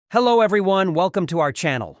Hello everyone, welcome to our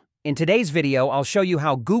channel. In today's video, I'll show you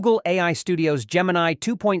how Google AI Studio's Gemini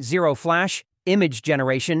 2.0 Flash image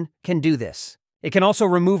generation can do this. It can also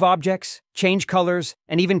remove objects, change colors,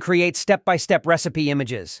 and even create step-by-step recipe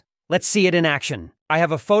images. Let's see it in action. I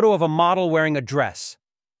have a photo of a model wearing a dress.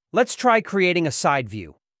 Let's try creating a side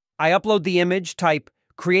view. I upload the image, type,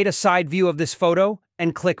 create a side view of this photo,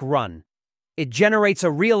 and click Run. It generates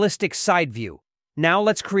a realistic side view. Now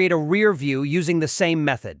let's create a rear view using the same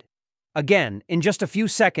method. Again, in just a few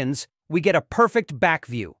seconds, we get a perfect back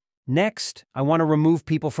view. Next, I want to remove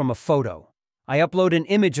people from a photo. I upload an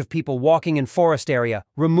image of people walking in forest area,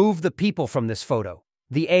 remove the people from this photo.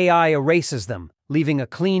 The AI erases them, leaving a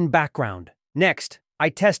clean background. Next, I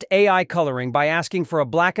test AI coloring by asking for a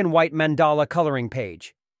black and white mandala coloring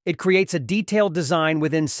page. It creates a detailed design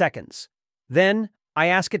within seconds. Then, I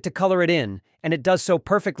ask it to color it in, and it does so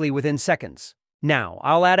perfectly within seconds. Now,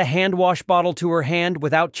 I'll add a hand wash bottle to her hand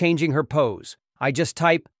without changing her pose. I just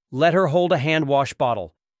type, let her hold a hand wash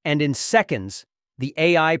bottle, and in seconds, the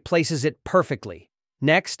AI places it perfectly.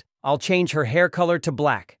 Next, I'll change her hair color to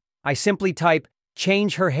black. I simply type,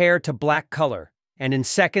 change her hair to black color, and in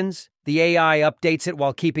seconds, the AI updates it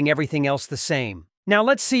while keeping everything else the same. Now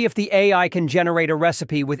let's see if the AI can generate a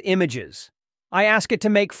recipe with images. I ask it to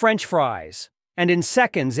make French fries, and in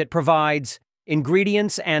seconds it provides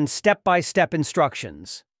ingredients and step-by-step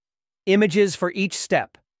instructions. Images for each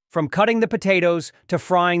step, from cutting the potatoes to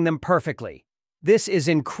frying them perfectly. This is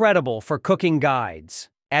incredible for cooking guides.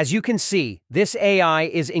 As you can see, this AI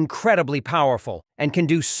is incredibly powerful and can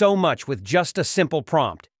do so much with just a simple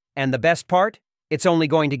prompt. And the best part? It's only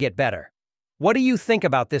going to get better. What do you think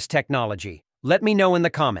about this technology? Let me know in the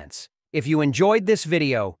comments. If you enjoyed this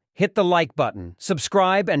video, hit the like button,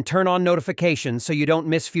 subscribe, and turn on notifications so you don't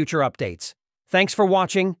miss future updates. Thanks for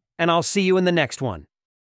watching, and I'll see you in the next one.